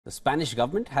The Spanish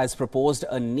government has proposed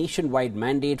a nationwide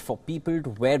mandate for people to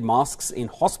wear masks in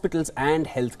hospitals and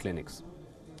health clinics.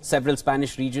 Several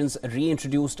Spanish regions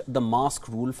reintroduced the mask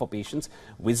rule for patients,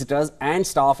 visitors and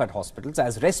staff at hospitals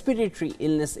as respiratory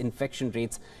illness infection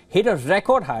rates hit a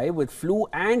record high with flu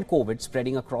and COVID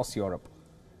spreading across Europe.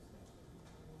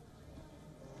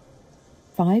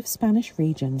 5 Spanish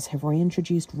regions have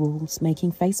reintroduced rules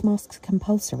making face masks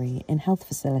compulsory in health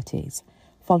facilities,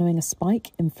 following a spike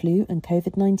in flu and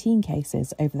COVID-19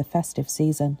 cases over the festive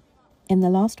season. In the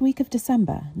last week of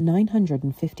December,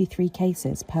 953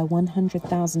 cases per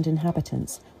 100,000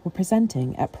 inhabitants were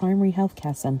presenting at primary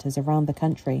healthcare centres around the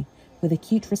country with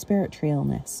acute respiratory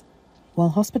illness,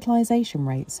 while hospitalisation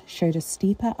rates showed a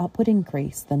steeper upward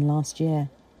increase than last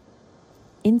year.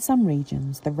 In some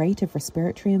regions, the rate of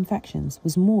respiratory infections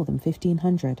was more than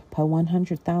 1,500 per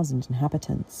 100,000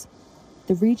 inhabitants.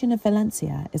 The region of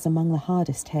Valencia is among the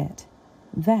hardest hit.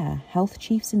 There, health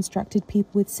chiefs instructed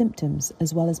people with symptoms,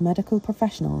 as well as medical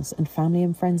professionals and family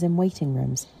and friends in waiting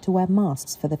rooms, to wear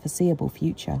masks for the foreseeable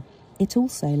future. It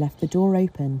also left the door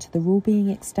open to the rule being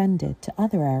extended to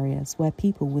other areas where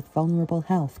people with vulnerable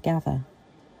health gather.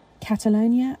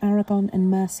 Catalonia, Aragon and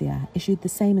Murcia issued the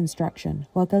same instruction,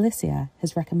 while Galicia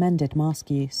has recommended mask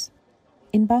use.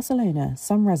 In Barcelona,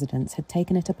 some residents had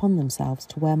taken it upon themselves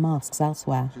to wear masks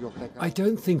elsewhere. I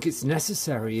don't think it's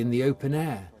necessary in the open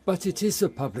air, but it is for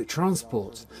public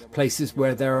transport, places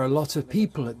where there are a lot of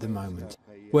people at the moment,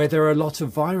 where there are a lot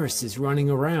of viruses running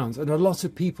around and a lot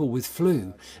of people with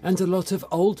flu and a lot of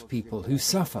old people who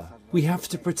suffer. We have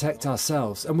to protect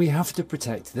ourselves and we have to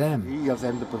protect them.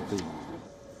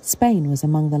 Spain was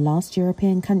among the last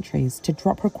European countries to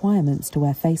drop requirements to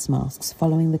wear face masks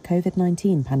following the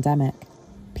COVID-19 pandemic.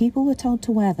 People were told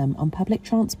to wear them on public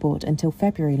transport until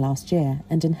February last year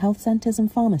and in health centres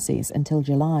and pharmacies until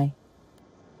July.